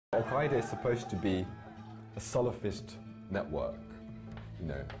Al-Qaeda is supposed to be a Salafist network,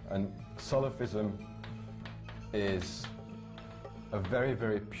 and Salafism is a very,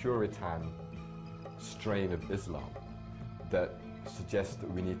 very Puritan strain of Islam that suggests that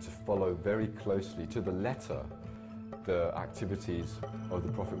we need to follow very closely, to the letter, the activities of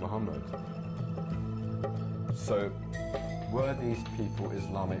the Prophet Muhammad. So, were these people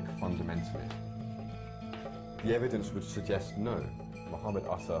Islamic fundamentalists? The evidence would suggest no. Mohammed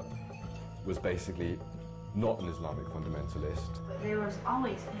Atta was basically not an Islamic fundamentalist. They was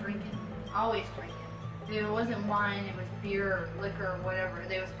always drinking, always drinking. It wasn't wine, it was beer or liquor or whatever.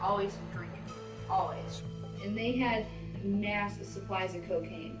 They was always drinking, always. And they had massive supplies of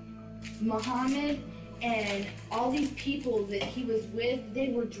cocaine. Muhammad and all these people that he was with, they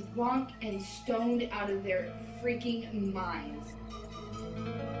were drunk and stoned out of their freaking minds.